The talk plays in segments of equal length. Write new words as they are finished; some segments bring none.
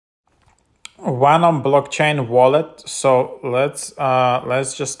Venom Blockchain wallet. So let's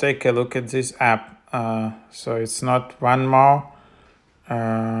just take a look at this app. So it's not Venmo.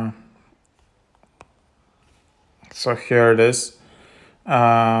 So here it is.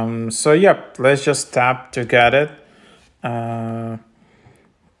 So yep, let's just tap to get it. So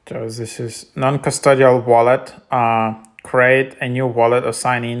this is non-custodial wallet. Create a new wallet or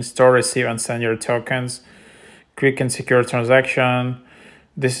sign in, store, receive, and send your tokens. Quick and secure transaction.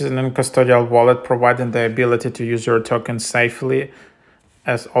 This is a non-custodial wallet providing the ability to use your tokens safely,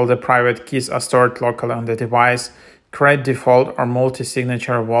 as all the private keys are stored locally on the device. Create default or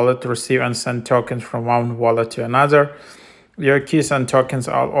multi-signature wallet to receive and send tokens from one wallet to another. Your keys and tokens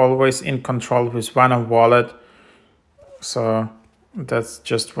are always in control with Venom wallet. So that's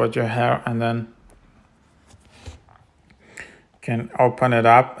just what you have, and then you can open it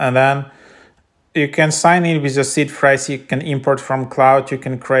up, and then you can sign in with a seed phrase. You can import from cloud. You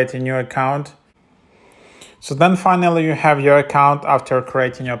can create a new account. So then finally you have your account after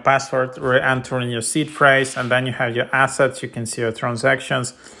creating your password, re-entering your seed phrase, and then you have your assets. You can see your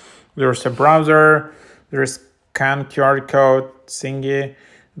transactions. There's a browser, there's scan QR code, thingy,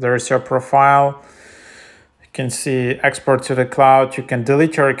 there's your profile. You can see export to the cloud. You can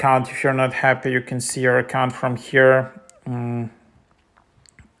delete your account if you're not happy. You can see your account from here.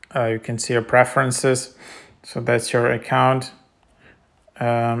 You can see your preferences. So that's your account.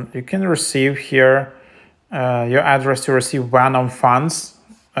 You can receive here your address to receive Venom funds.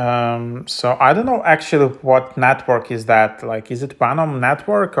 So I don't know actually what network is that. Like, is it Venom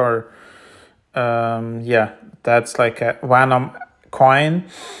network or yeah, that's like a Venom coin.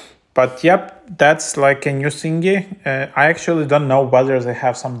 But yep, that's like a new thingy. I actually don't know whether they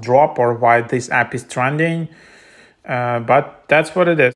have some drop or why this app is trending. But that's what it is.